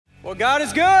Well, God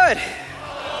is good,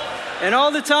 and all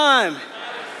the time.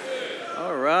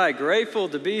 All right, grateful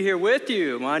to be here with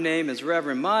you. My name is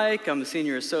Reverend Mike. I'm the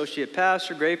Senior Associate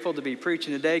Pastor. Grateful to be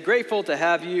preaching today. Grateful to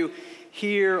have you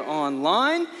here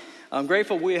online. I'm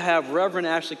grateful we have Reverend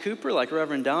Ashley Cooper, like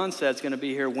Reverend Don said, is going to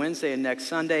be here Wednesday and next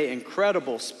Sunday.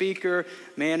 Incredible speaker,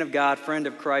 man of God, friend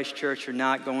of Christ Church. You're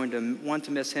not going to want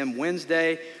to miss him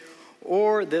Wednesday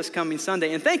or this coming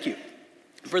Sunday. And thank you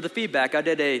for the feedback. I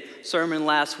did a sermon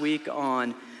last week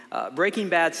on breaking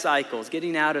bad cycles,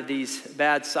 getting out of these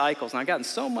bad cycles. And I've gotten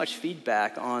so much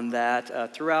feedback on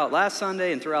that throughout last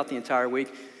Sunday and throughout the entire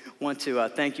week. Want to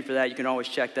thank you for that. You can always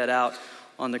check that out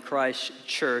on the Christ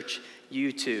Church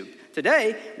YouTube.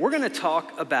 Today, we're going to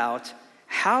talk about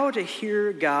how to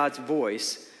hear God's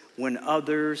voice when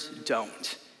others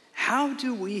don't. How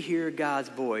do we hear God's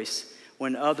voice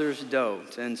when others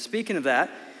don't? And speaking of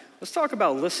that, let's talk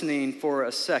about listening for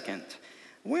a second.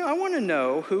 Well, I want to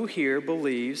know who here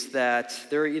believes that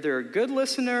they're either a good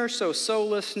listener, so-so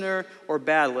listener, or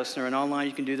bad listener. And online,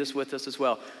 you can do this with us as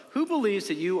well. Who believes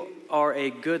that you are a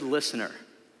good listener?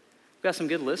 We've got some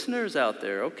good listeners out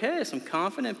there. Okay, some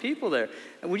confident people there.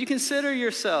 And would you consider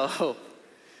yourself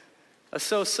a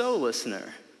so-so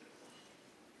listener?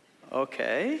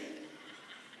 Okay.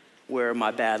 Where are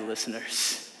my bad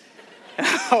listeners?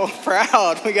 Oh,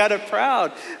 proud. We got a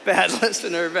proud bad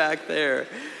listener back there.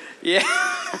 Yeah.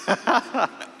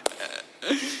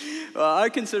 Well, I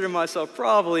consider myself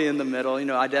probably in the middle. You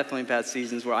know, I definitely have had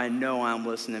seasons where I know I'm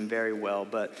listening very well,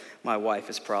 but my wife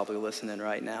is probably listening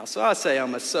right now. So I say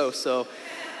I'm a so-so,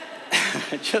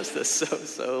 just a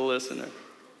so-so listener.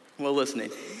 Well,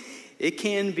 listening. It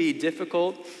can be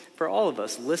difficult for all of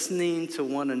us, listening to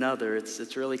one another.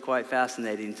 It's really quite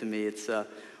fascinating to me. It's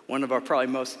one of our probably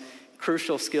most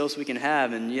crucial skills we can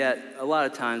have, and yet a lot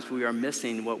of times we are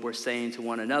missing what we're saying to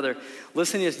one another.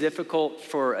 Listening is difficult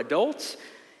for adults.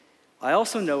 I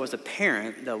also know as a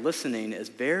parent that listening is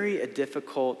very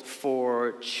difficult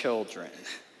for children.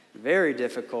 Very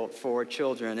difficult for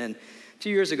children. And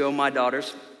 2 years ago, my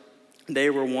daughters,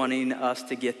 they were wanting us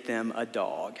to get them a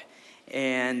dog.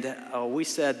 And we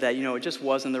said that, it just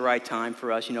wasn't the right time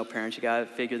for us. Parents, you got to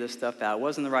figure this stuff out. It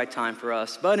wasn't the right time for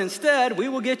us. But instead, we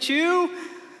will get you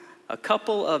a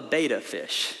couple of betta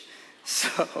fish.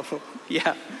 So,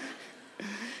 yeah.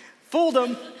 Fooled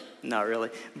them. Not really.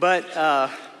 But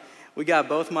we got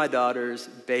both my daughters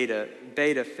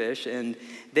betta fish, and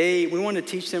we wanted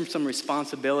to teach them some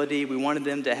responsibility. We wanted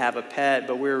them to have a pet,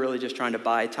 but we were really just trying to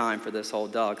buy time for this whole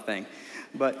dog thing.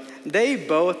 But they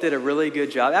both did a really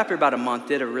good job. After about a month,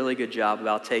 did a really good job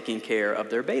about taking care of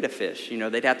their betta fish.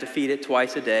 They'd have to feed it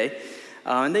twice a day.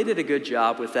 And they did a good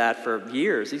job with that for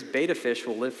years. These betta fish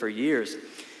will live for years.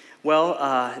 Well,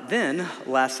 then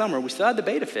last summer, we still had the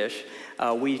betta fish.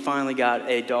 We finally got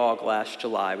a dog last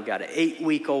July. We got an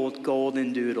 8-week-old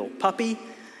golden doodle puppy.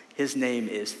 His name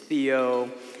is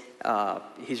Theo.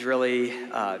 He's really,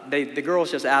 the girls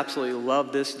just absolutely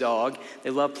love this dog. They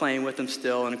love playing with him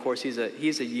still. And of course, he's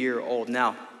a year old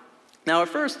now. Now, at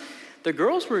first, the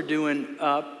girls were doing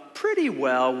pretty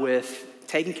well with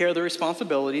taking care of their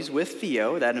responsibilities with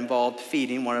Theo. That involved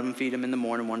feeding. One of them feed him in the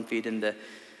morning, one feed in the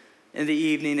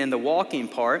evening, and the walking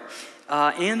part.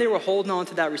 And they were holding on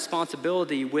to that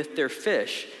responsibility with their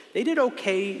fish. They did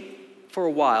okay for a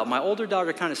while. My older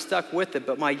daughter kind of stuck with it,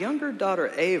 but my younger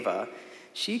daughter, Ava,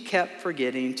 she kept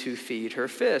forgetting to feed her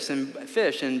fish.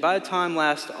 And by the time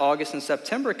last August and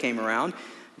September came around,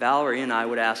 Valerie and I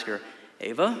would ask her,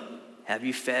 Ava, have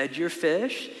you fed your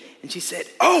fish? And she said,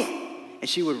 oh! And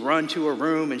she would run to her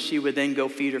room, and she would then go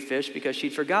feed her fish because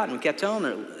she'd forgotten. We kept telling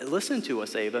her, listen to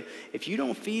us, Ava. If you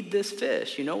don't feed this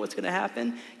fish, you know what's going to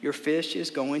happen? Your fish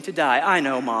is going to die. I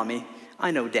know, Mommy.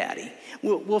 I know, Daddy.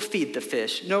 We'll feed the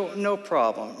fish. No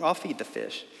problem. I'll feed the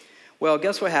fish. Well,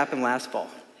 guess what happened last fall?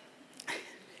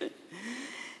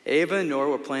 Ava and Nora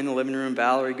were playing in the living room.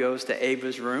 Valerie goes to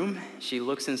Ava's room. She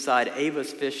looks inside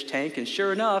Ava's fish tank, and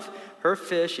sure enough, her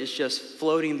fish is just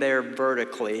floating there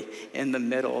vertically in the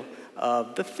middle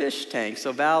of the fish tank.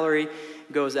 So Valerie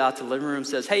goes out to the living room and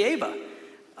says, hey, Ava,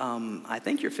 I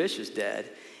think your fish is dead.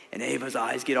 And Ava's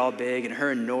eyes get all big, and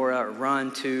her and Nora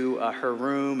run to her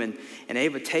room, and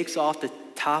Ava takes off the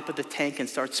top of the tank and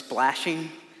starts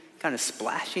splashing at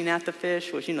the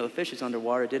fish, which, the fish is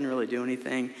underwater, didn't really do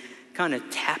anything, kind of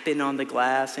tapping on the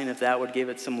glass, seeing if that would give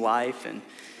it some life,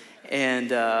 and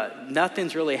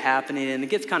nothing's really happening, and it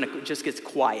gets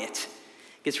quiet.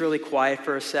 It gets really quiet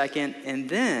for a second, and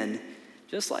then,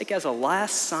 just like as a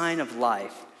last sign of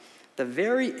life, the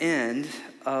very end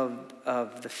of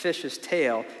the fish's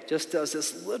tail just does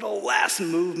this little last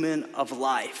movement of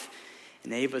life.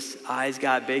 And Ava's eyes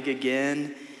got big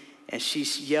again, and she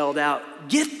yelled out,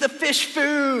 "Get the fish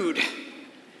food!"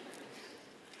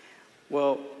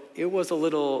 Well, it was a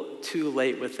little too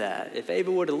late with that. If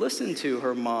Ava would have listened to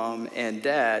her mom and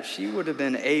dad, she would have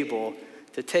been able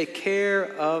to take care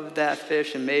of that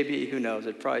fish, and maybe, who knows,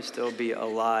 it'd probably still be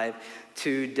alive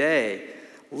today.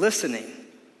 Listening.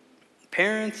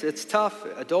 Parents, it's tough.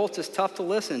 Adults, it's tough to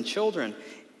listen. Children,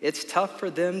 it's tough for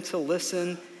them to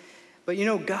listen. But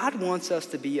God wants us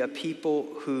to be a people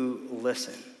who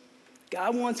listen.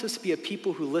 God wants us to be a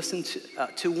people who listen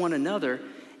to one another,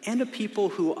 and a people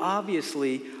who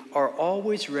obviously are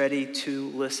always ready to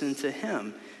listen to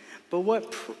him. But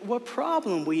what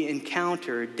problem we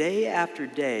encounter day after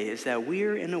day is that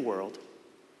we're in a world,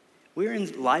 we're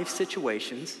in life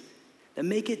situations that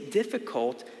make it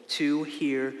difficult to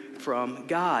hear from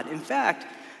God. In fact,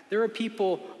 there are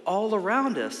people all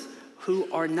around us who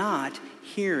are not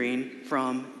hearing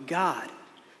from God.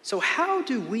 So how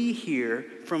do we hear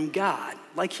from God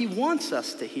like he wants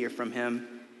us to hear from him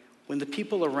when the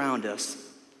people around us,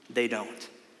 they don't?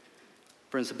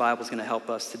 Friends, the Bible is going to help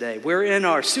us today. We're in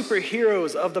our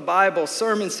Superheroes of the Bible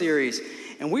sermon series,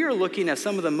 and we are looking at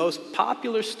some of the most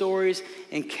popular stories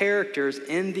and characters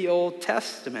in the Old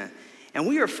Testament. And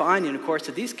we are finding, of course,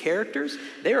 that these characters,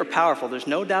 they are powerful. There's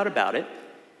no doubt about it.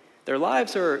 Their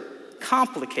lives are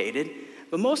complicated,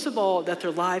 but most of all, that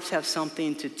their lives have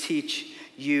something to teach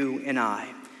you and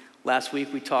I. Last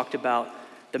week, we talked about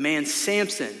the man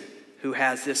Samson, who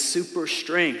has this super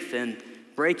strength and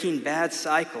breaking bad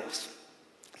cycles.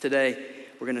 Today,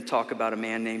 we're going to talk about a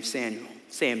man named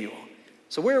Samuel.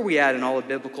 So where are we at in all of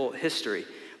biblical history?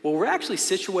 Well, we're actually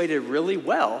situated really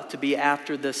well to be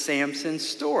after the Samson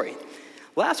story.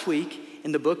 Last week,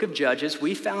 in the book of Judges,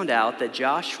 we found out that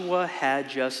Joshua had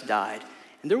just died.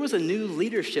 And there was a new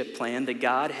leadership plan that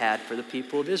God had for the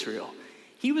people of Israel.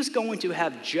 He was going to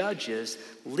have judges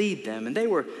lead them, and they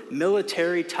were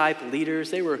military-type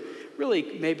leaders. They were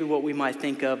really maybe what we might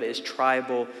think of as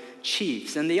tribal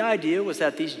chiefs. And the idea was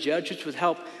that these judges would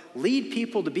help lead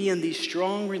people to be in these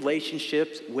strong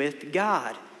relationships with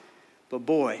God. But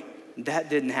boy, that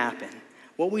didn't happen.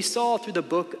 What we saw through the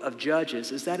book of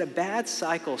Judges is that a bad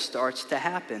cycle starts to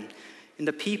happen in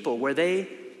the people where they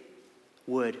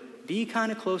would be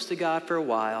kind of close to God for a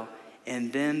while,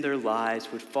 and then their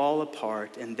lives would fall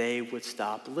apart and they would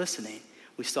stop listening.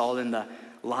 We saw it in the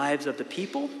lives of the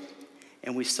people,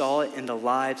 and we saw it in the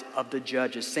lives of the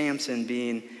judges, Samson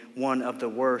being one of the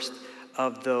worst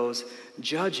of those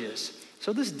judges.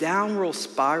 So this downward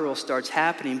spiral starts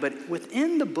happening, but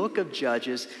within the book of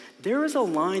Judges, there is a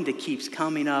line that keeps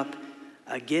coming up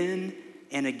again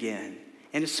and again.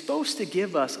 And it's supposed to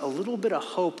give us a little bit of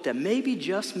hope that maybe,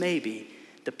 just maybe,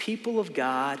 the people of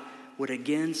God would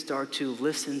again start to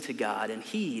listen to God and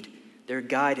heed their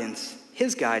guidance,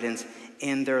 his guidance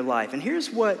in their life. And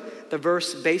here's what the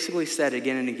verse basically said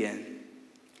again and again.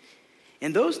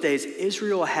 In those days,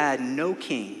 Israel had no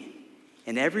king,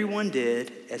 and everyone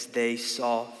did as they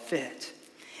saw fit.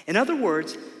 In other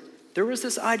words, there was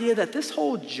this idea that this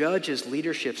whole judge's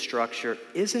leadership structure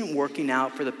isn't working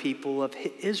out for the people of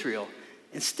Israel.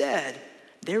 Instead,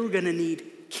 they were going to need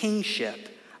kingship,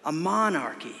 a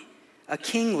monarchy, a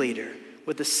king leader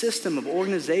with a system of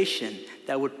organization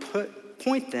that would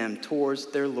point them towards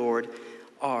their Lord,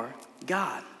 our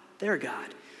God, their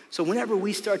God. So whenever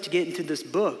we start to get into this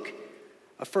book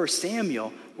of 1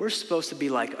 Samuel, we're supposed to be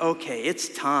like, okay, it's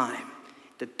time.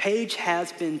 The page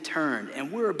has been turned,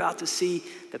 and we're about to see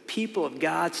the people of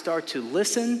God start to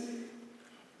listen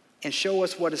and show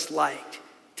us what it's like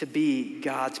to be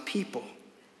God's people.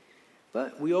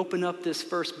 But we open up this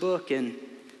first book, and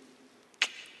it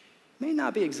may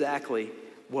not be exactly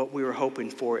what we were hoping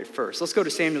for at first. Let's go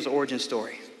to Samuel's origin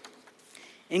story.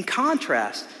 In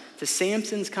contrast to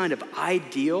Samson's kind of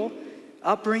ideal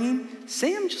upbringing,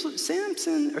 Samuel's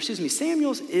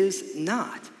is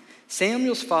not.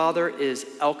 Samuel's father is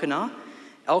Elkanah.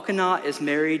 Elkanah is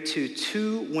married to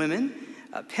two women,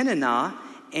 Peninnah,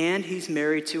 and he's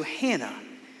married to Hannah.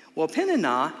 Well,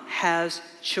 Peninnah has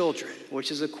children, which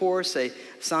is, of course, a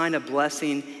sign of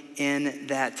blessing in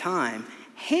that time.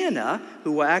 Hannah,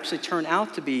 who will actually turn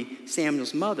out to be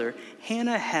Samuel's mother,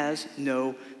 Hannah has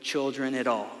no children at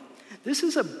all. This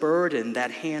is a burden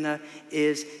that Hannah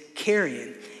is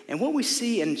carrying. And what we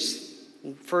see in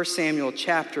 1 Samuel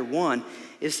chapter 1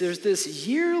 is there's this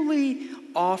yearly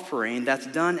offering that's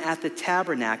done at the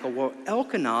tabernacle where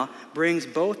Elkanah brings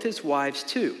both his wives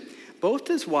to. Both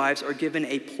his wives are given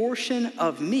a portion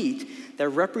of meat that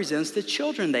represents the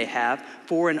children they have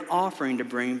for an offering to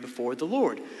bring before the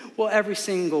Lord. Well, every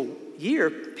single year,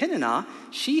 Peninnah,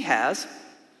 she has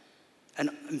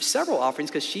several offerings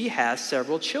because she has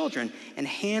several children, and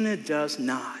Hannah does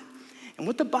not. And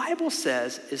what the Bible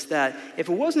says is that if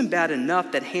it wasn't bad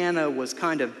enough that Hannah was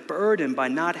kind of burdened by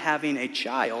not having a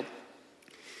child,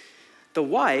 the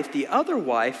wife, the other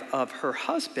wife of her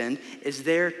husband, is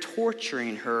there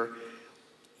torturing her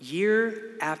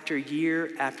year after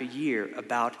year after year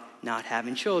about not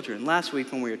having children. Last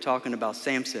week when we were talking about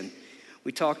Samson,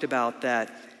 we talked about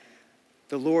that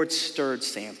the Lord stirred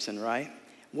Samson, right?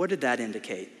 What did that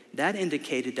indicate? That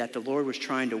indicated that the Lord was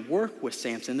trying to work with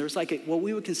Samson. There was like what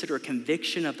we would consider a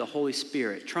conviction of the Holy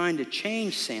Spirit, trying to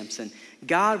change Samson.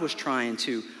 God was trying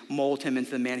to mold him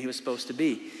into the man he was supposed to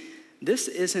be. This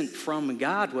isn't from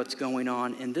God what's going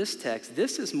on in this text.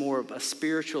 This is more of a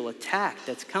spiritual attack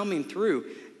that's coming through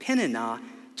Peninnah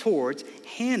towards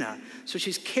Hannah. So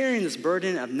she's carrying this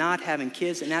burden of not having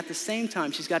kids, and at the same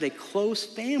time, she's got a close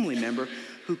family member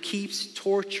who keeps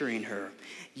torturing her.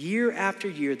 Year after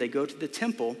year, they go to the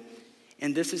temple,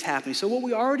 and this is happening. So what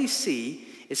we already see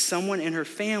is someone in her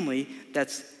family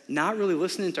that's not really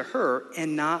listening to her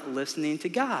and not listening to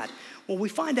God. Well, we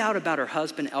find out about her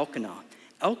husband, Elkanah.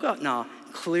 Elkanah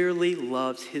clearly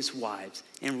loves his wives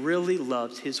and really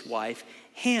loves his wife,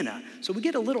 Hannah. So we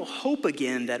get a little hope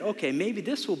again that, okay, maybe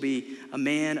this will be a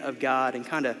man of God and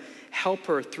kind of help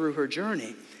her through her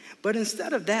journey. But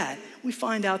instead of that, we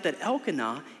find out that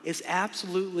Elkanah is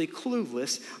absolutely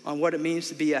clueless on what it means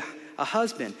to be a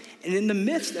husband. And in the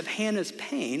midst of Hannah's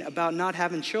pain about not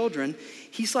having children,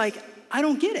 he's like, I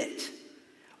don't get it.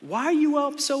 Why are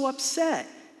you so upset?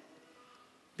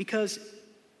 Because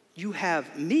you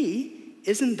have me.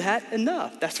 Isn't that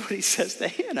enough? That's what he says to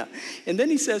Hannah. And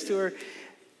then he says to her,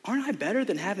 aren't I better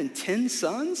than having 10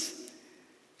 sons?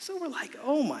 So we're like,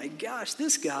 oh my gosh,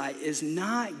 this guy is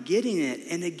not getting it.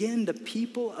 And again, the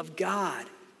people of God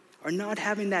are not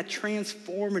having that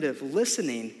transformative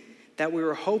listening that we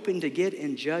were hoping to get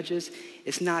in Judges.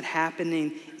 It's not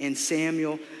happening in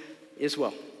Samuel as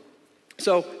well.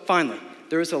 So finally,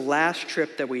 there is a last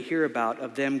trip that we hear about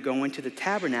of them going to the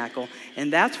tabernacle.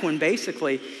 And that's when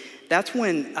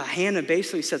Hannah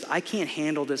basically says, I can't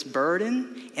handle this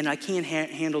burden and I can't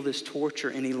handle this torture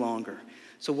any longer.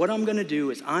 So what I'm going to do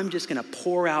is I'm just going to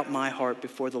pour out my heart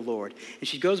before the Lord. And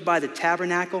she goes by the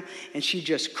tabernacle and she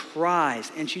just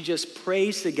cries and she just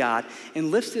prays to God and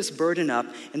lifts this burden up.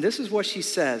 And this is what she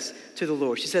says to the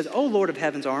Lord. She says, "O Lord of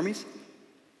heaven's armies,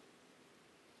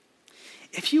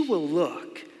 if you will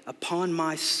look upon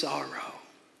my sorrow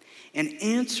and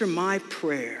answer my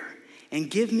prayer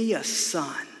and give me a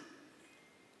son,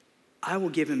 I will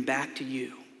give him back to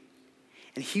you.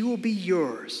 And he will be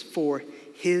yours for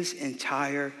his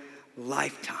entire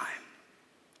lifetime."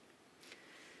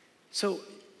 So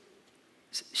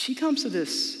she comes to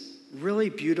this really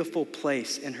beautiful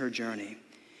place in her journey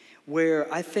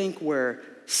where I think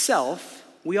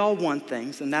we all want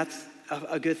things, and that's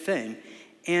a good thing.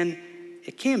 And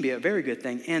it can be a very good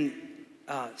thing. And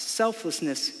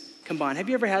selflessness combined. Have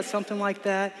you ever had something like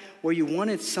that where you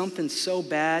wanted something so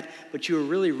bad, but you were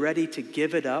really ready to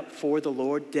give it up for the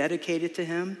Lord, dedicate it to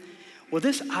him? Well,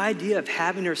 this idea of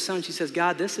having her son, she says,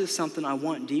 God, this is something I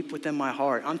want deep within my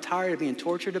heart. I'm tired of being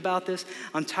tortured about this.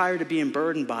 I'm tired of being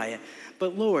burdened by it.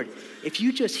 But Lord, if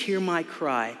you just hear my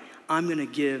cry, I'm going to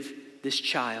give this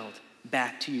child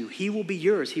back to you. He will be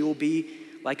yours. He will be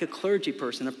like a clergy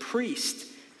person, a priest.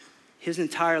 His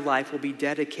entire life will be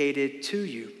dedicated to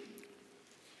you.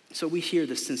 So we hear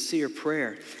the sincere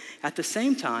prayer. At the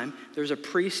same time, there's a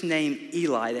priest named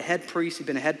Eli, the head priest. He's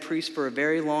been a head priest for a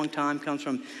very long time, comes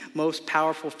from most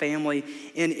powerful family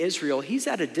in Israel. He's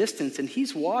at a distance and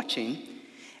he's watching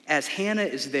as Hannah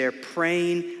is there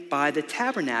praying by the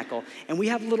tabernacle. And we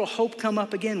have a little hope come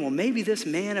up again. Well, maybe this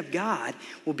man of God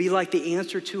will be like the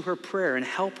answer to her prayer and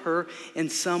help her in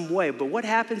some way. But what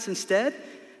happens instead?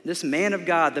 This man of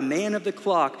God, the man of the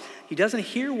clock, he doesn't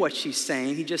hear what she's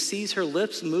saying. He just sees her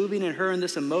lips moving and her in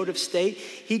this emotive state.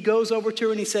 He goes over to her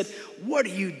and he said, "What are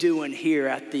you doing here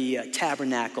at the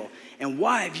tabernacle? And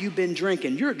why have you been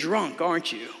drinking? You're drunk,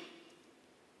 aren't you?"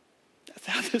 That's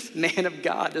how this man of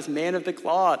God, this man of the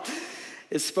cloth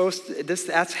is supposed to,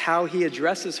 that's how he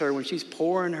addresses her when she's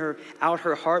pouring out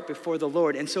her heart before the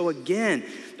Lord. And so again,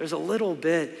 there's a little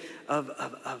bit of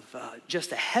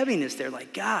just a heaviness there,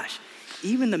 like, gosh,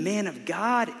 even the man of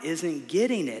God isn't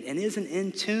getting it and isn't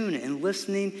in tune and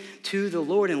listening to the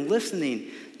Lord and listening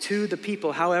to the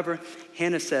people. However,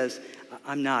 Hannah says,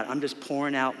 I'm not. I'm just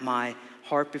pouring out my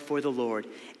heart before the Lord.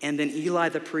 And then Eli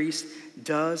the priest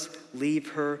does leave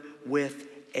her with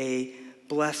a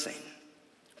blessing.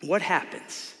 What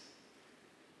happens?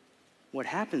 What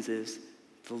happens is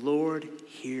the Lord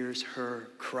hears her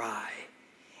cry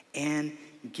and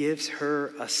gives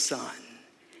her a son.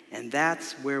 And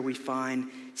that's where we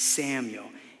find Samuel.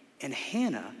 And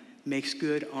Hannah makes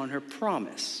good on her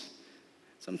promise.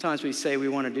 Sometimes we say we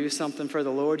want to do something for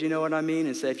the Lord, you know what I mean?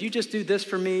 And say, if you just do this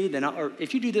for me, or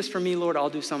if you do this for me, Lord,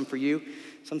 I'll do something for you.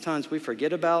 Sometimes we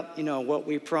forget about, what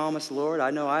we promised, Lord.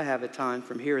 I know I have a time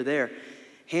from here or there.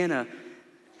 Hannah,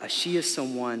 she is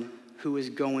someone who is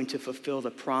going to fulfill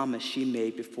the promise she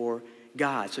made before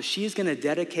God. So she is going to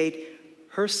dedicate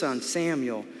her son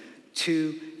Samuel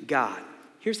to God.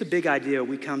 Here's the big idea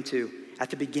we come to at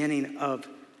the beginning of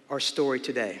our story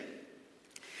today.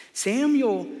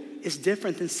 Samuel is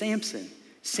different than Samson.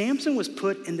 Samson was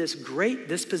put in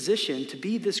this position to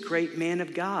be this great man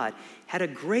of God, had a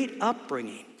great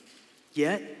upbringing,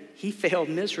 yet he failed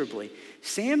miserably.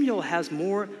 Samuel has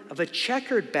more of a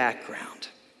checkered background.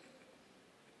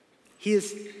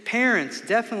 His parents,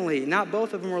 definitely, not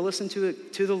both of them were listening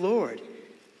to the Lord.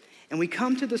 And we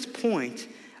come to this point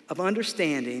of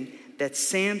understanding that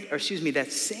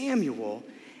Samuel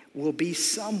will be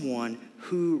someone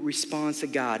who responds to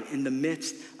God in the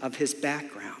midst of his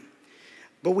background.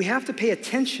 But we have to pay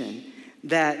attention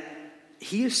that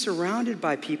he is surrounded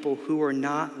by people who are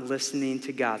not listening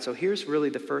to God. So here's really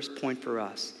the first point for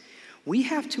us. We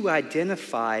have to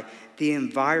identify the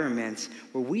environments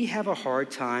where we have a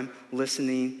hard time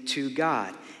listening to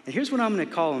God. And here's what I'm going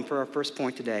to call them for our first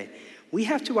point today. We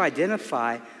have to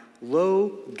identify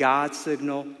low God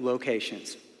signal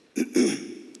locations.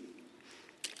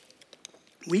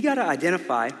 We got to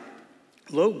identify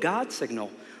low God signal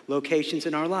locations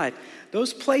in our life.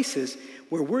 Those places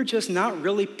where we're just not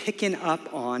really picking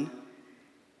up on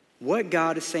what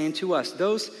God is saying to us.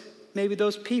 Maybe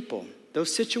those people,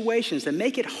 those situations that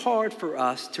make it hard for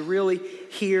us to really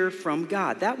hear from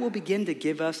God. That will begin to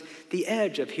give us the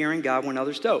edge of hearing God when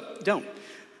others don't. A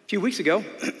few weeks ago,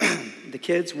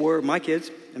 my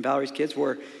kids and Valerie's kids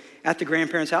were at the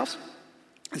grandparents' house.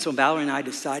 And so Valerie and I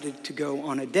decided to go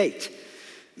on a date.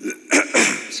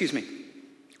 Excuse me.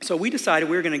 So we decided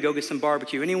we were going to go get some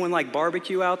barbecue. Anyone like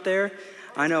barbecue out there?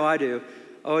 I know I do.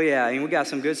 Oh yeah, and we got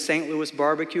some good St. Louis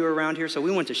barbecue around here. So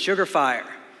we went to Sugar Fire.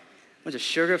 We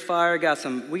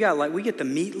get the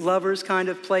meat lovers kind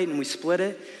of plate and we split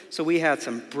it. So we had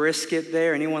some brisket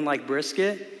there. Anyone like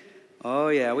brisket? Oh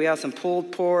yeah, we had some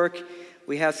pulled pork.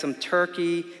 We had some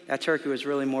turkey. That turkey was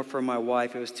really more for my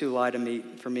wife. It was too light a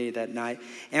meat for me that night.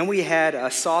 And we had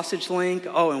a sausage link.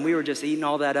 Oh, and we were just eating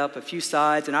all that up, a few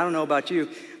sides. And I don't know about you,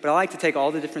 but I like to take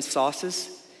all the different sauces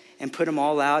and put them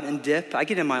all out and dip. I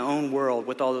get in my own world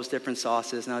with all those different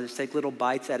sauces, and I'll just take little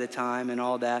bites at a time and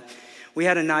all that. We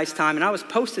had a nice time, and I was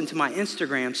posting to my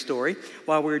Instagram story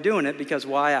while we were doing it, because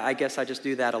why? I guess I just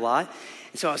do that a lot.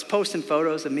 And so I was posting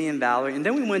photos of me and Valerie, and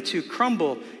then we went to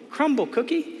Crumble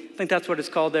Cookie. I think that's what it's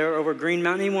called there over Green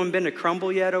Mountain. Anyone been to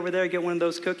Crumble yet over there? Get one of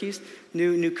those cookies?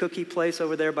 New cookie place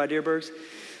over there by Deerbergs.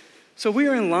 So we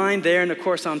were in line there, and of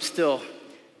course I'm still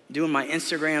doing my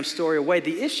Instagram story away.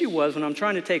 The issue was when I'm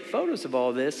trying to take photos of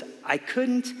all this, I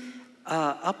couldn't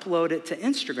upload it to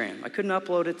Instagram. I couldn't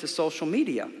upload it to social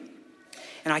media.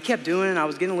 And I kept doing it, and I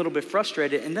was getting a little bit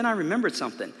frustrated, and then I remembered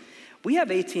something. We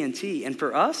have AT&T, and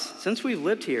for us, since we've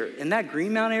lived here in that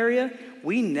Green Mountain area,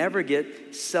 we never get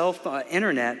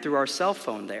internet through our cell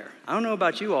phone there. I don't know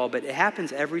about you all, but it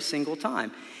happens every single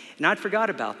time. And I forgot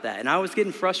about that, and I was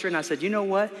getting frustrated, and I said, you know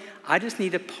what? I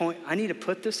need to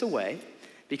put this away,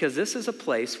 because this is a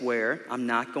place where I'm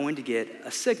not going to get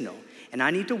a signal. And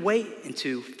I need to wait and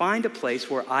to find a place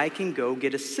where I can go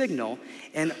get a signal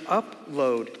and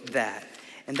upload that.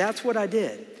 And that's what I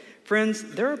did.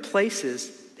 Friends, there are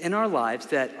places in our lives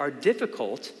that are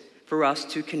difficult for us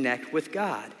to connect with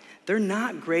God. They're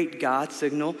not great God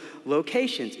signal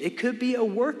locations. It could be a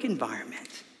work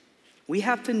environment. We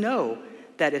have to know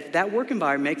that if that work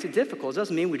environment makes it difficult, it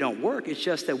doesn't mean we don't work. It's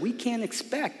just that we can't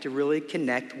expect to really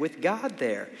connect with God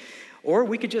there. Or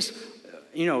we could just,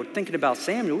 thinking about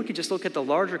Samuel, we could just look at the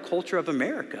larger culture of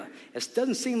America. It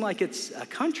doesn't seem like it's a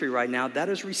country right now that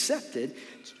is receptive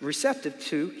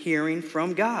to hearing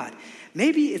from God.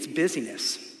 Maybe it's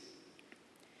busyness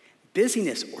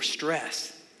or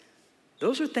stress.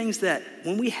 Those are things that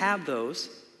when we have those,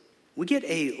 we get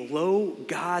a low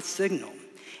God signal.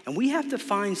 And we have to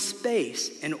find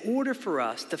space in order for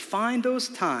us to find those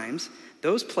times,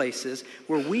 those places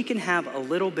where we can have a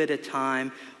little bit of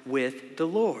time with the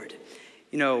Lord.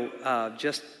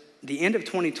 Just the end of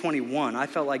 2021, I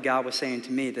felt like God was saying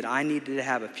to me that I needed to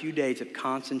have a few days of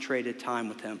concentrated time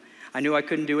with him. I knew I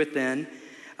couldn't do it then.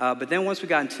 But then once we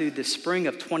got into the spring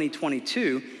of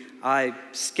 2022, I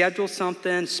scheduled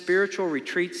something, spiritual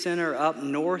retreat center up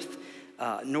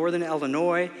northern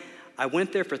Illinois. I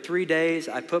went there for 3 days.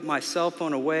 I put my cell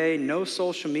phone away, no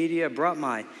social media, brought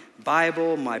my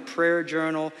Bible, my prayer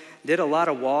journal, did a lot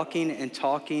of walking and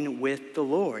talking with the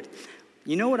Lord.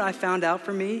 You know what I found out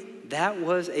for me? That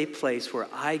was a place where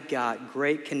I got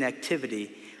great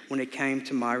connectivity when it came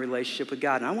to my relationship with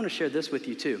God. And I want to share this with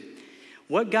you too.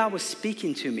 What God was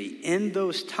speaking to me in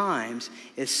those times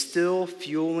is still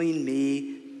fueling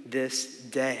me this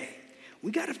day.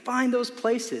 We got to find those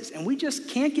places, and we just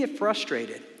can't get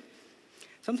frustrated.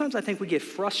 Sometimes I think we get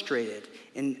frustrated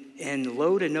in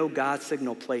low to no God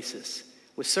signal places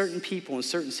with certain people in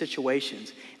certain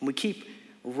situations, and we keep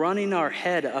running our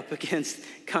head up against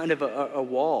kind of a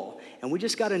wall. And we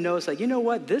just got to know, it's like, you know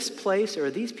what? This place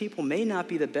or these people may not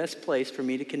be the best place for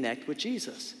me to connect with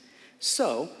Jesus.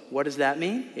 So what does that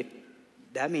mean?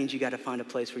 That means you got to find a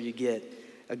place where you get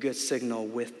a good signal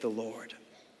with the Lord.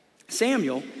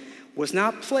 Samuel was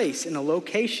not placed in a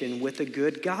location with a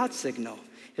good God signal.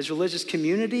 His religious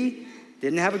community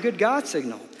didn't have a good God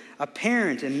signal. A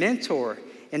parent and mentor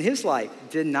in his life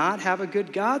did not have a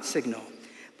good God signal.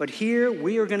 But here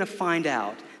we are going to find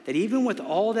out that even with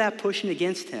all that pushing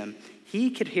against him,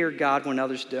 he could hear God when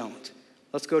others don't.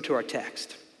 Let's go to our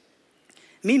text.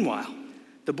 Meanwhile,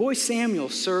 the boy Samuel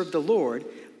served the Lord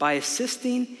by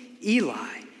assisting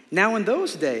Eli. Now in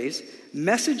those days,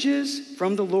 messages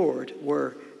from the Lord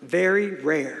were very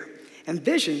rare, and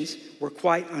visions were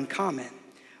quite uncommon.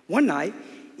 One night,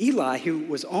 Eli, who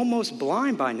was almost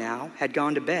blind by now, had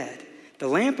gone to bed. The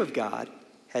lamp of God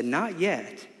had not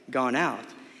yet gone out,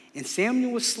 and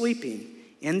Samuel was sleeping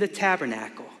in the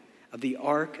tabernacle of the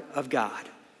ark of God.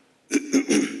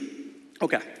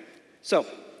 Okay, so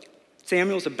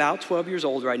Samuel's about 12 years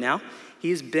old right now.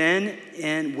 He's been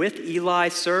with Eli,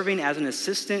 serving as an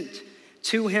assistant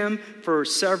to him for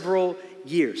several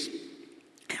years.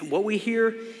 And what we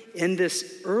hear in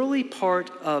this early part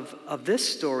of this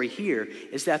story here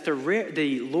is that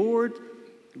the Lord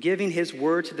giving his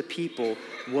word to the people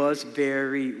was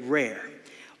very rare.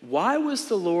 Why was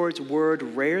the Lord's word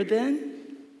rare then?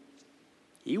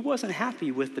 He wasn't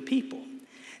happy with the people.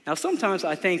 Now, sometimes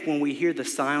I think when we hear the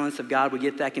silence of God, we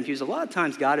get that confused. A lot of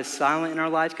times God is silent in our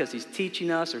lives because he's teaching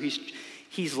us or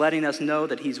he's letting us know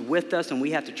that he's with us and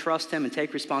we have to trust him and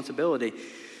take responsibility.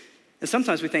 And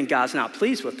sometimes we think God's not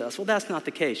pleased with us. Well, that's not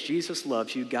the case. Jesus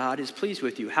loves you. God is pleased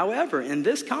with you. However, in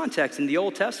this context, in the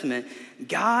Old Testament,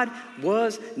 God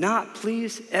was not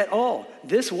pleased at all.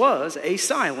 This was a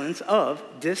silence of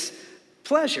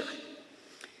displeasure.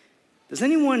 Does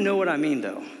anyone know what I mean,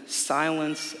 though?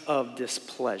 Silence of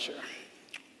displeasure.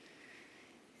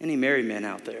 Any married men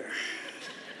out there?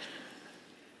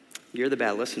 You're the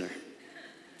bad listener.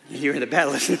 You're the bad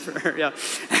listener for her, yeah.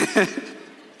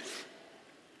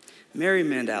 Married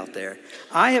men out there,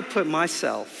 I have put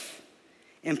myself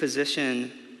in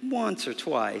position once or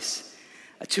twice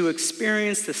to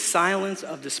experience the silence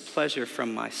of displeasure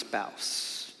from my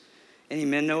spouse. Any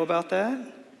men know about that?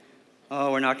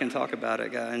 Oh, we're not going to talk about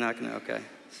it, guys. Not going to.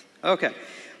 Okay.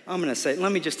 I'm going to say,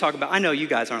 let me just talk about, I know you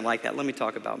guys aren't like that. Let me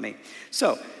talk about me.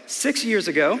 So, 6 years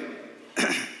ago,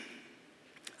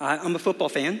 I'm a football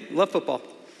fan, love football.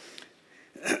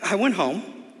 I went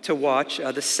home to watch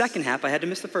the second half. I had to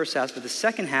miss the first half, but the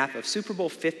second half of Super Bowl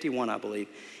 51, I believe.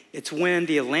 It's when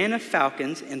the Atlanta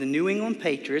Falcons and the New England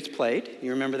Patriots played.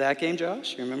 You remember that game,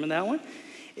 Josh? You remember that one?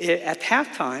 At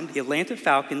halftime, the Atlanta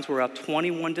Falcons were up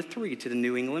 21-3 to the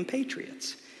New England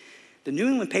Patriots. The New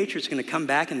England Patriots are going to come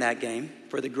back in that game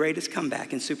for the greatest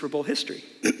comeback in Super Bowl history.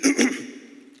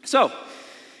 So,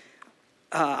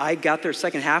 I got there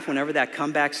second half whenever that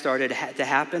comeback started to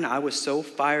happen. I was so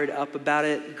fired up about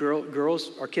it.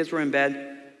 Our kids were in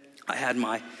bed. I had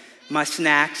my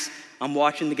snacks. I'm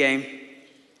watching the game.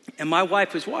 And my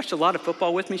wife, who's watched a lot of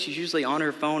football with me, she's usually on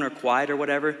her phone or quiet or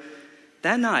whatever.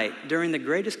 That night, during the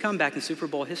greatest comeback in Super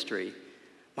Bowl history,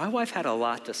 my wife had a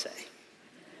lot to say.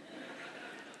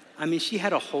 I mean, she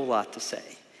had a whole lot to say.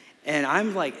 And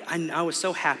I'm like, I was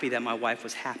so happy that my wife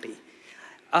was happy.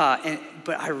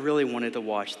 But I really wanted to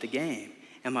watch the game.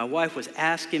 And my wife was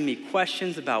asking me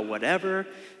questions about whatever.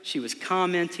 She was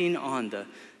commenting on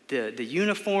the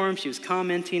uniform. She was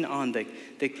commenting on the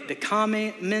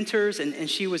commenters. And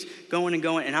she was going and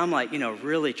going. And I'm like,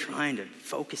 really trying to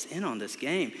focus in on this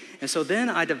game. And so then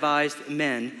I devised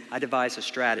a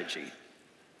strategy.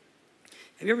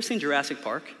 Have you ever seen Jurassic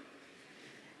Park?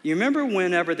 You remember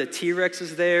whenever the T-Rex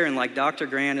is there and like Dr.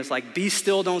 Grant is like, be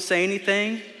still, don't say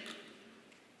anything?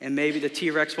 And maybe the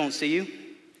T-Rex won't see you?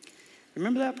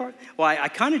 Remember that part? Well, I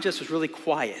kind of just was really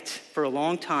quiet for a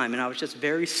long time, and I was just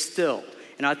very still.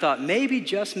 And I thought maybe,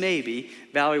 just maybe,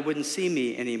 Valerie wouldn't see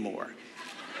me anymore.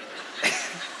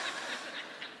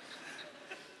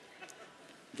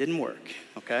 Didn't work,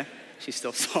 okay? She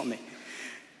still saw me.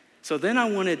 So then I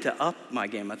wanted to up my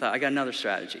game. I thought, I got another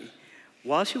strategy.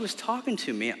 While she was talking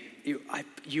to me,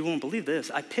 you won't believe this,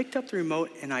 I picked up the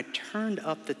remote and I turned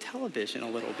up the television a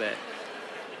little bit.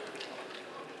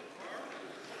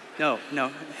 No,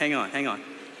 hang on. Hang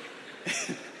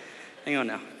on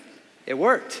now. It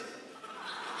worked.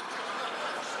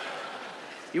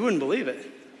 You wouldn't believe it.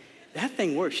 That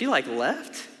thing worked. She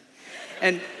left.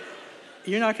 And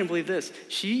you're not going to believe this.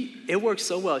 It worked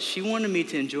so well. She wanted me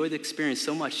to enjoy the experience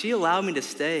so much. She allowed me to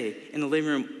stay in the living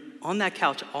room on that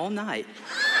couch all night.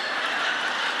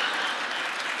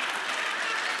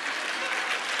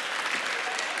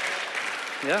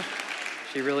 Yeah,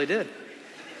 she really did.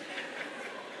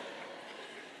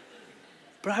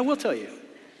 But I will tell you,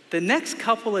 the next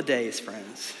couple of days,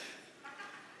 friends,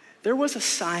 there was a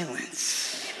silence.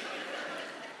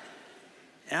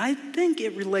 And I think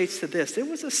it relates to this. There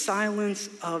was a silence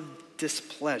of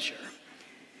displeasure.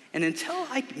 And until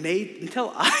I made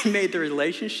the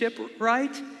relationship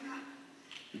right,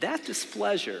 that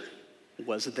displeasure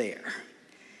was there.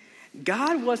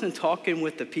 God wasn't talking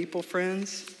with the people,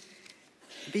 friends,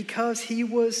 because he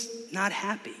was not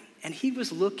happy. And he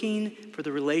was looking for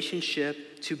the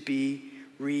relationship to be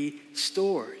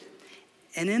restored.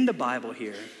 And in the Bible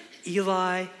here,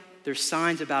 Eli, there's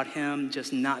signs about him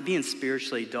just not being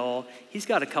spiritually dull. He's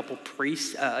got a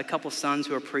couple sons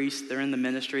who are priests. They're in the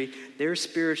ministry. They're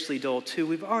spiritually dull too.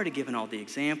 We've already given all the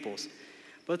examples.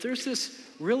 But there's this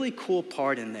really cool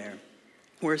part in there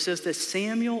where it says that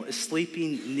Samuel is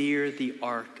sleeping near the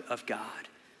ark of God.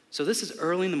 So this is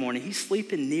early in the morning. He's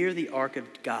sleeping near the ark of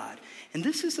God. And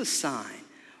this is a sign.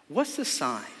 What's the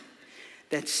sign?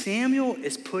 That Samuel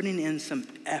is putting in some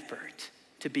effort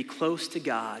to be close to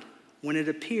God when it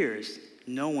appears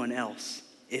no one else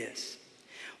is.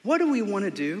 What do we want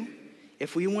to do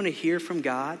if we want to hear from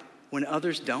God when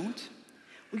others don't?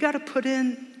 We got to put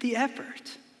in the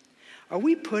effort. Are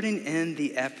we putting in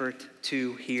the effort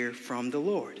to hear from the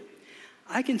Lord?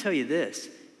 I can tell you this.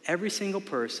 Every single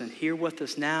person here with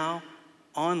us now,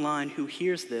 online, who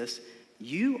hears this,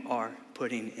 you are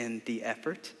putting in the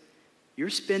effort. You're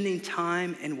spending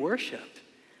time in worship.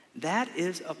 That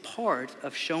is a part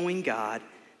of showing God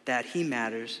that he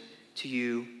matters to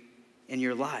you in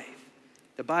your life.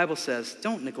 The Bible says,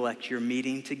 don't neglect your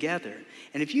meeting together.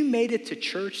 And if you made it to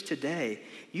church today,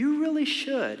 you really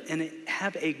should and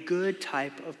have a good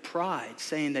type of pride,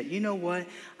 saying that, you know what,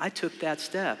 I took that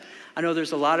step. I know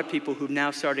there's a lot of people who've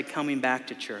now started coming back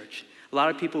to church. A lot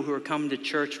of people who are coming to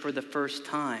church for the first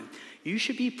time. You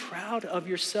should be proud of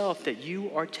yourself that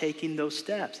you are taking those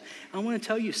steps. I want to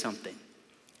tell you something.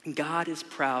 God is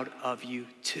proud of you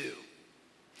too.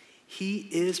 He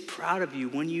is proud of you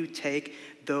when you take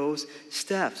those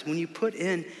steps, when you put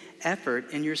in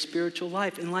effort in your spiritual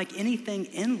life. And like anything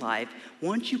in life,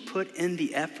 once you put in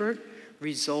the effort,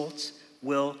 results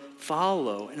will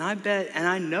follow. And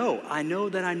I know,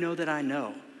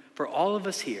 for all of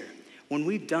us here, when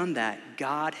we've done that,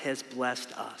 God has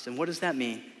blessed us. And what does that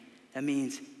mean? That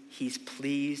means he's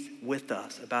pleased with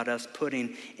us about us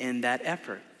putting in that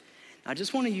effort. I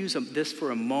just want to use this for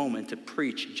a moment to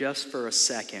preach just for a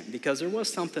second, because there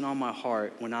was something on my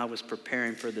heart when I was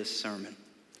preparing for this sermon.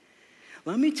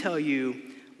 Let me tell you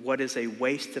what is a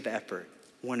waste of effort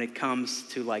when it comes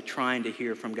to trying to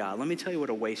hear from God. Let me tell you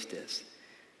what a waste is.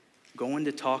 Going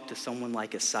to talk to someone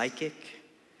like a psychic,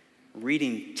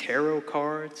 reading tarot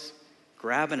cards,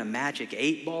 grabbing a magic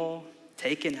 8-ball,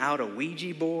 taking out a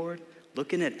Ouija board,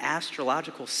 looking at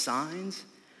astrological signs.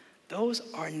 Those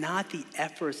are not the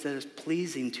efforts that is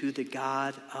pleasing to the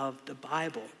God of the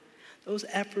Bible. Those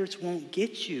efforts won't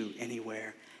get you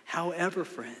anywhere. However,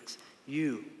 friends,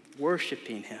 you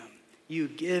worshiping him, you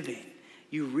giving,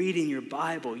 you reading your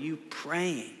Bible, you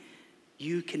praying,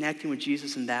 you connecting with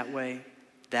Jesus in that way,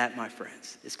 that, my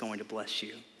friends, is going to bless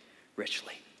you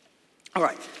richly. All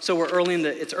right, so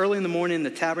it's early in the morning in the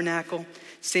tabernacle.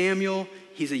 Samuel,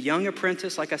 he's a young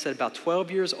apprentice, like I said, about 12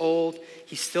 years old.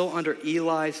 He's still under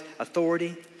Eli's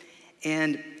authority.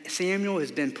 And Samuel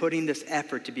has been putting this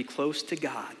effort to be close to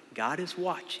God. God is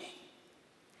watching.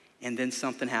 And then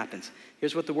something happens.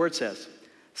 Here's what the word says.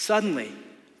 Suddenly,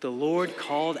 the Lord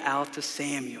called out to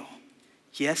Samuel.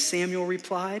 Yes, Samuel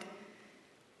replied.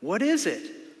 What is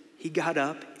it? He got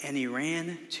up and he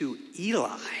ran to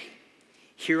Eli.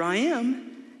 Here I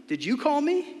am. Did you call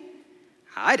me?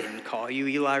 I didn't call you,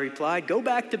 Eli replied. Go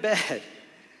back to bed.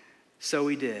 So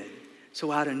he did.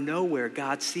 So out of nowhere,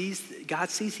 God sees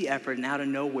the effort, and out of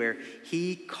nowhere,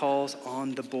 he calls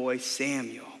on the boy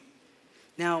Samuel.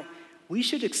 Now, we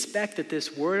should expect that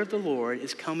this word of the Lord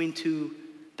is coming to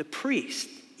the priest,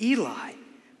 Eli,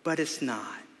 but it's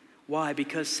not. Why?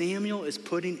 Because Samuel is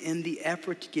putting in the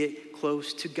effort to get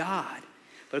close to God.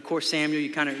 But of course, Samuel,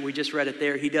 we just read it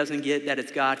there. He doesn't get that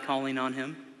it's God calling on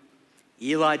him.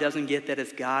 Eli doesn't get that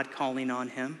it's God calling on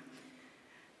him.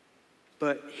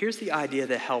 But here's the idea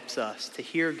that helps us to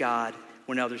hear God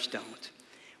when others don't.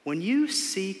 When you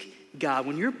seek God,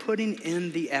 when you're putting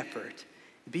in the effort,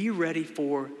 be ready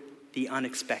for the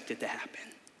unexpected to happen.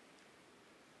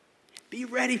 Be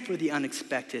ready for the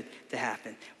unexpected to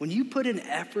happen. When you put in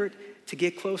effort to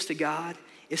get close to God,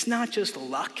 it's not just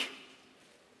luck.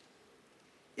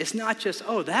 It's not just,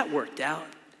 oh, that worked out.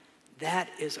 That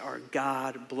is our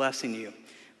God blessing you.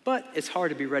 But it's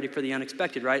hard to be ready for the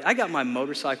unexpected, right? I got my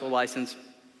motorcycle license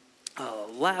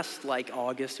last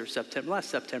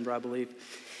September, I believe.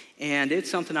 And it's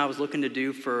something I was looking to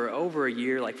do for over a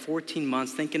year, like 14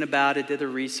 months, thinking about it, did the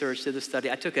research, did the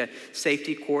study. I took a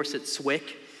safety course at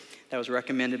SWIC that was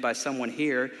recommended by someone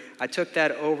here. I took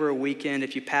that over a weekend.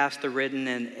 If you pass the written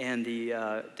and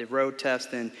the road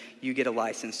test, then you get a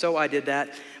license. So I did that.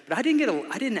 But I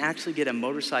didn't actually get a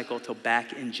motorcycle till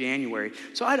back in January.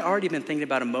 So I'd already been thinking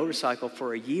about a motorcycle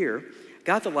for a year,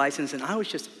 got the license, and I was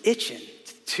just itching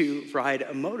to ride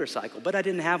a motorcycle, but I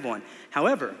didn't have one.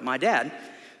 However, my dad,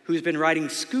 who's been riding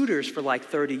scooters for like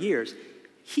 30 years,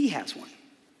 he has one.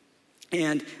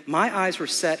 And my eyes were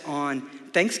set on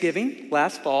Thanksgiving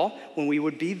last fall when we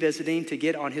would be visiting to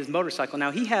get on his motorcycle.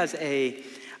 Now, he has a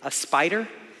Spider,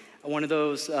 one of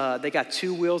those, they got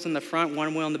two wheels in the front,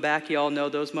 one wheel in the back. You all know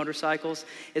those motorcycles.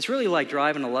 It's really like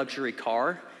driving a luxury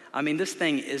car. I mean, this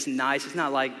thing is nice. It's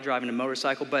not like driving a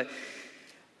motorcycle, but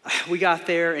we got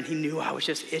there and he knew I was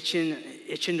just itching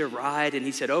to ride. And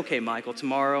he said, okay, Michael,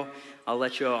 tomorrow I'll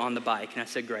let you on the bike. And I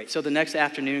said, great. So the next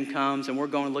afternoon comes and we're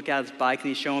going to look at his bike and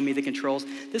he's showing me the controls.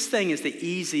 This thing is the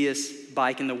easiest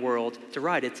bike in the world to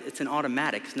ride. It's an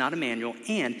automatic, it's not a manual.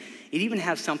 And it even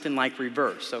has something like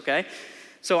reverse, okay?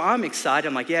 So I'm excited.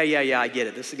 I'm like, yeah, I get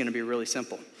it. This is going to be really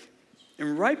simple.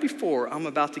 And right before I'm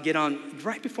about to get on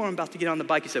the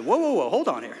bike, he said, whoa, hold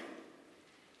on here.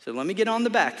 So let me get on the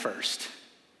back first.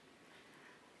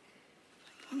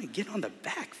 Let me get on the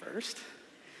back first.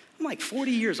 I'm like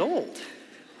 40 years old.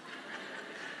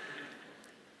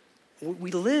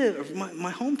 We live,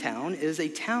 my hometown is a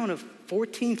town of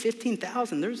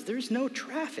 15,000. There's no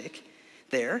traffic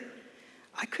there.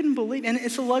 I couldn't believe, and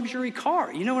it's a luxury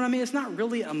car. You know what I mean? It's not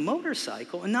really a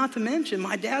motorcycle. And not to mention,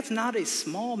 my dad's not a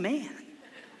small man.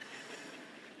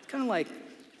 It's kind of like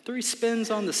 3 spins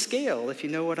on the scale, if you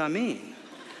know what I mean.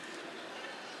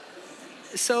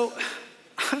 So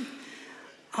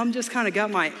I'm just kind of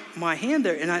got my hand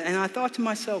there, and I thought to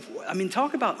myself, I mean,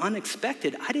 talk about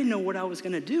unexpected. I didn't know what I was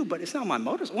going to do, but it's not my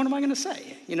motorcycle. What am I going to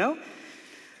say, you know?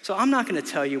 So I'm not going to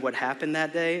tell you what happened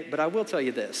that day, but I will tell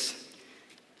you this.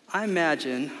 I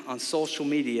imagine on social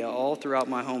media all throughout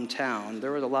my hometown,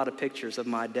 there was a lot of pictures of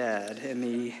my dad and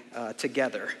me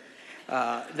together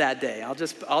that day.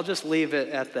 I'll just leave it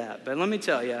at that. But let me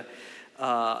tell you,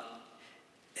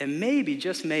 and maybe,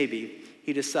 just maybe,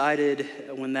 he decided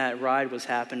when that ride was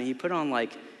happening, he put on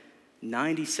like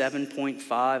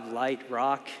 97.5 light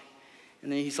rock.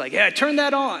 And then he's like, yeah, turn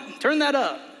that on, turn that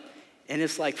up. And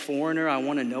it's like Foreigner, I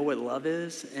Want to Know What Love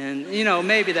Is. And, you know,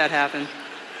 maybe that happened.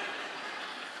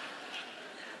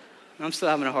 I'm still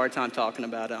having a hard time talking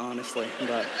about it, honestly.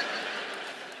 But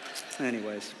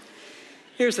anyways,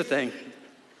 here's the thing.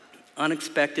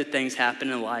 Unexpected things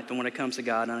happen in life. And when it comes to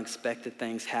God, unexpected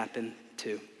things happen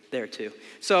there too.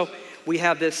 So we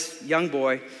have this young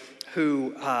boy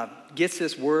who gets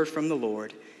this word from the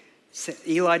Lord.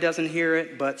 Eli doesn't hear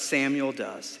it, but Samuel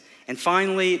does. And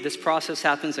finally, this process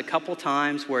happens a couple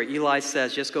times where Eli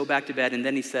says, just go back to bed. And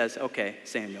then he says, okay,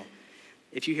 Samuel,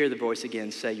 if you hear the voice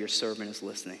again, say your servant is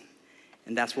listening.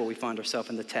 And that's where we find ourselves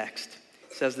in the text.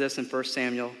 It says this in 1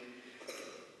 Samuel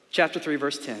chapter 3,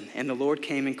 verse 10. And the Lord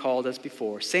came and called as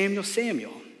before, Samuel,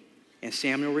 Samuel. And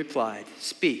Samuel replied,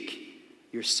 speak,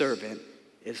 your servant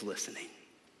is listening.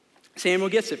 Samuel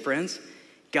gets it, friends.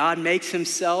 God makes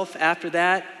himself, after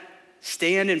that,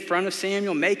 stand in front of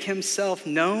Samuel, make himself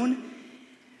known.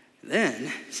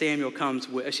 Then God comes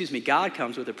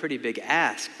with a pretty big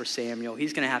ask for Samuel.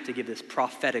 He's going to have to give this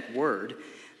prophetic word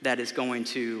that is going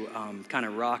to kind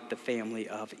of rock the family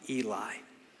of Eli.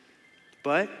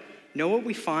 But you know what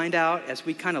we find out as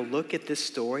we kind of look at this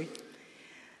story?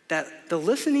 That the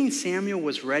listening Samuel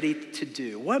was ready to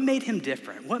do. What made him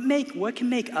different? What can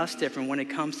make us different when it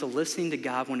comes to listening to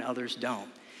God when others don't?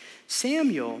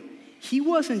 Samuel, he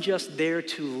wasn't just there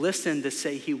to listen to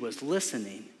say he was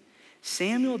listening.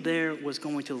 Samuel there was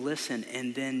going to listen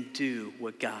and then do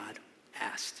what God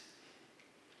asked.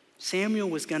 Samuel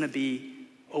was going to be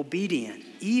obedient,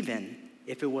 even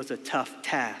if it was a tough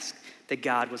task that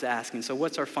God was asking. So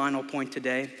what's our final point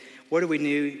today? What do we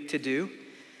need to do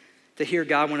to hear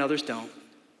God when others don't?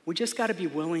 We just got to be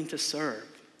willing to serve.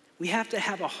 We have to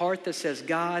have a heart that says,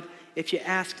 God, if you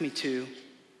ask me to,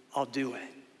 I'll do it.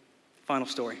 Final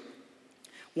story.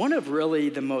 One of really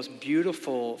the most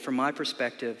beautiful, from my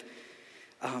perspective,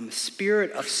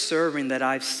 spirit of serving that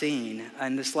I've seen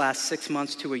in this last 6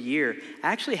 months to a year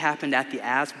actually happened at the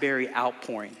Asbury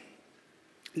Outpouring.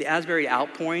 The Asbury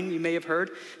Outpouring, you may have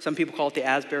heard, some people call it the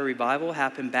Asbury Revival,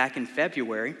 happened back in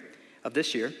February of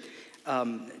this year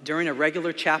during a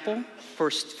regular chapel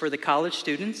for the college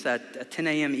students at 10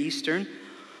 a.m. Eastern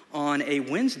on a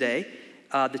Wednesday.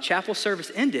 The chapel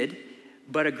service ended,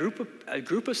 but a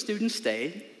group of students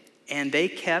stayed, and they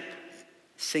kept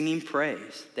singing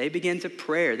praise. They began to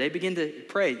pray. They began to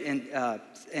pray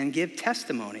and give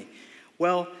testimony.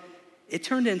 Well, it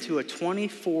turned into a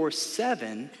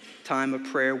 24/7 time of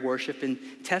prayer, worship, and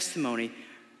testimony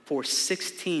for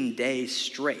 16 days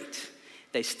straight.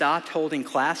 They stopped holding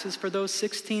classes for those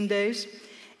 16 days,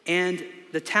 and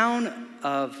the town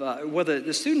of,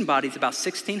 the student body is about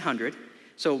 1,600,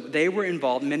 so they were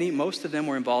involved. Most of them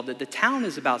were involved. The town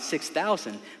is about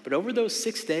 6,000, but over those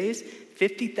 6 days,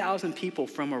 50,000 people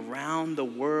from around the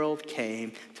world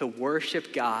came to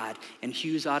worship God in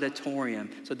Hughes Auditorium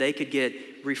so they could get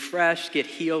refreshed, get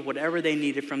healed, whatever they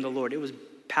needed from the Lord. It was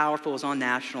powerful. It was on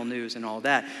national news and all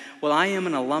that. Well, I am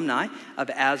an alumni of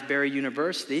Asbury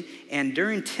University, and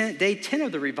during day 10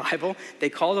 of the revival, they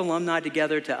called alumni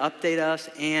together to update us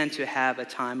and to have a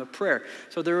time of prayer.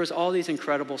 So there was all these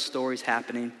incredible stories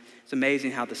happening. It's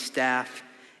amazing how the staff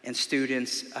and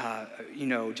students,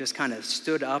 just kind of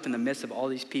stood up in the midst of all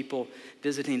these people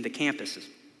visiting the campuses.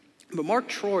 But Mark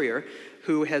Troyer,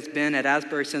 who has been at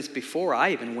Asbury since before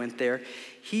I even went there,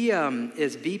 he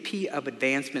is VP of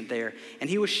advancement there, and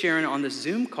he was sharing on the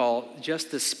Zoom call just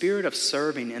the spirit of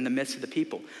serving in the midst of the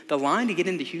people. The line to get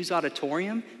into Hughes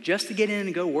Auditorium, just to get in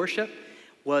and go worship,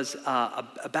 was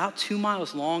about 2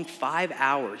 miles long, 5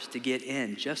 hours to get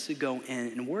in, just to go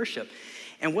in and worship.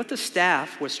 And what the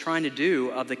staff was trying to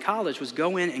do of the college was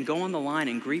go in and go on the line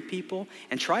and greet people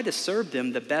and try to serve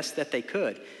them the best that they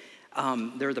could.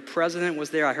 The president was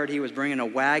there. I heard he was bringing a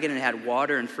wagon and it had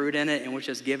water and fruit in it and was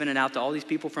just giving it out to all these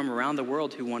people from around the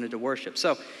world who wanted to worship.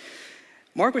 So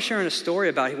Mark was sharing a story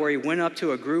about where he went up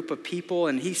to a group of people,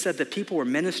 and he said that people were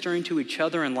ministering to each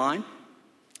other in line.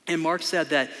 And Mark said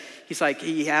that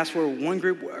he asked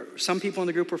where some people in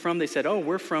the group were from. They said, "Oh,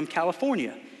 we're from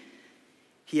California."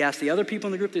 He asked the other people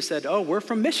in the group. They said, "Oh, we're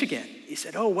from Michigan." He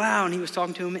said, "Oh, wow." And he was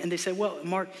talking to him, and they said, "Well,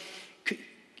 Mark,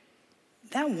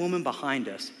 that woman behind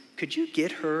us, could you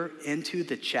get her into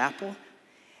the chapel?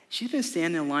 She's been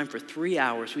standing in line for 3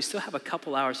 hours. We still have a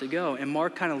couple hours to go." And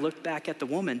Mark kind of looked back at the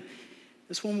woman.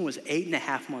 This woman was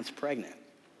 8.5 months pregnant.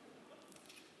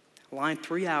 Line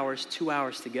 3 hours, 2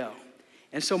 hours to go.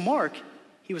 And so Mark,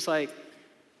 he was like,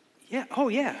 "Yeah, oh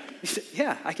yeah." He said,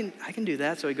 "Yeah, I can do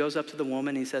that." So he goes up to the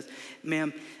woman and he says,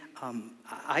 "Ma'am,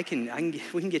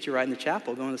 we can get you right in the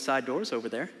chapel. Go in the side doors over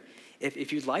there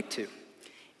if you'd like to."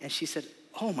 And she said,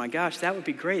 "Oh my gosh, that would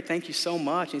be great. Thank you so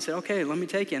much." And he said, "Okay, let me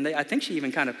take you." And I think she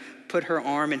even kind of put her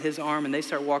arm in his arm, and they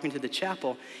start walking to the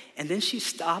chapel. And then she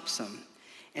stops him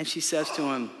and she says to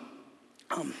him,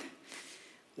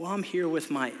 "Well, I'm here with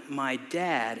my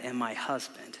dad and my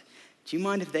husband. Do you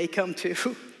mind if they come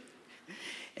too?"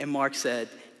 And Mark said,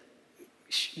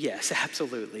 "Yes,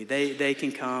 absolutely. They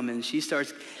can come." And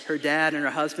her dad and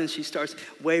her husband, she starts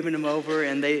waving them over,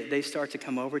 and they start to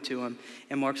come over to him.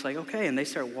 And Mark's like, "Okay." And they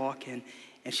start walking,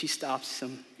 and she stops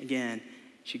him again.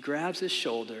 She grabs his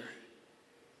shoulder,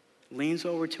 leans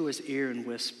over to his ear and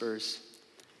whispers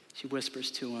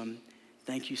to him,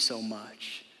 "Thank you so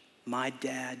much. My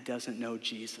dad doesn't know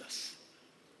Jesus.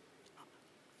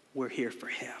 We're here for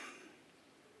him."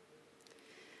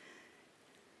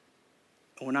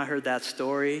 When I heard that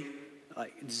story,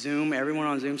 everyone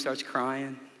on Zoom starts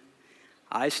crying.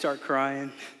 I start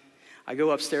crying. I go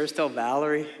upstairs, tell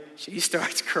Valerie. She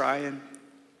starts crying.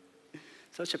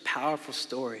 Such a powerful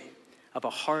story of a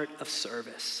heart of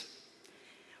service.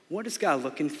 What is God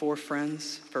looking for,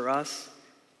 friends, for us?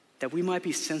 That we might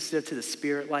be sensitive to the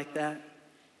Spirit like that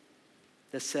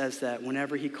says that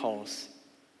whenever He calls,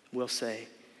 we'll say,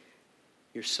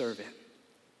 "Your servant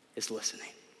is listening."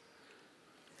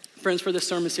 Friends, for this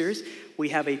sermon series, we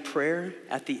have a prayer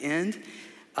at the end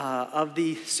of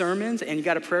the sermons, and you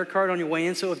got a prayer card on your way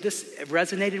in. So if this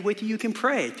resonated with you, you can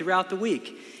pray throughout the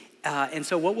week. And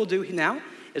so what we'll do now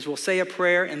is we'll say a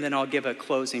prayer, and then I'll give a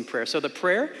closing prayer. So the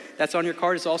prayer that's on your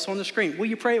card is also on the screen. Will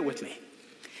you pray it with me?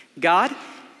 God,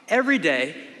 every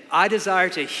day I desire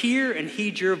to hear and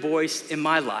heed your voice in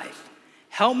my life.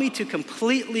 Help me to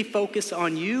completely focus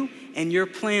on you and your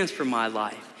plans for my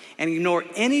life and ignore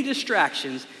any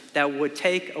distractions that would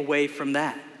take away from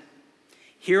that.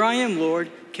 Here I am,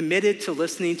 Lord, committed to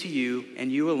listening to you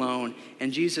and you alone.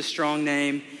 In Jesus' strong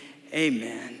name,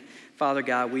 amen. Father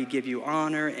God, we give you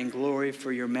honor and glory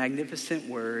for your magnificent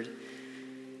word.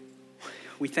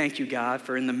 We thank you, God,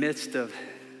 for in the midst of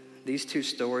these two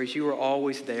stories, you were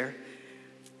always there.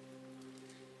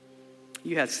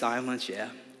 You had silence, yeah.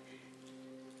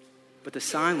 But the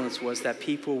silence was that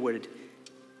people would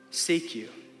seek you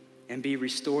and be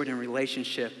restored in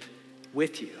relationship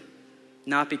with you.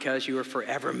 Not because you were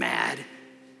forever mad.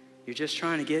 You're just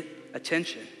trying to get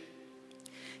attention.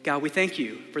 God, we thank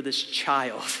you for this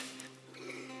child,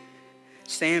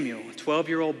 Samuel, a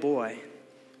 12-year-old boy,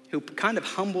 who kind of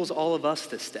humbles all of us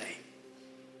this day.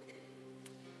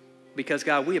 Because,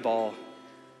 God, we have all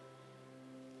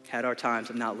had our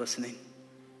times of not listening.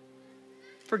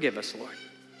 Forgive us, Lord.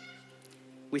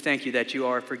 We thank you that you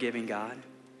are a forgiving God.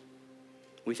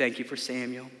 We thank you for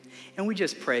Samuel. And we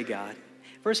just pray, God.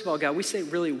 First of all, God, we say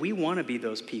really we want to be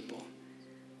those people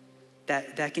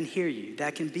that can hear you,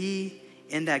 that can be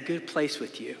in that good place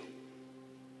with you,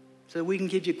 so that we can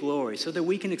give you glory, so that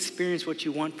we can experience what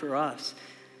you want for us.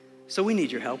 So we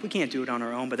need your help. We can't do it on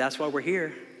our own, but that's why we're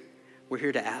here. We're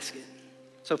here to ask it.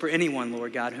 So for anyone,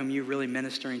 Lord God, whom you're really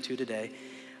ministering to today,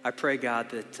 I pray, God,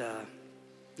 that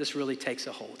this really takes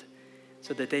a hold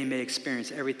so that they may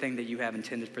experience everything that you have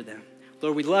intended for them.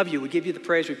 Lord, we love you. We give you the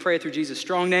praise. We pray through Jesus'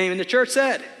 strong name. And the church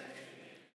said...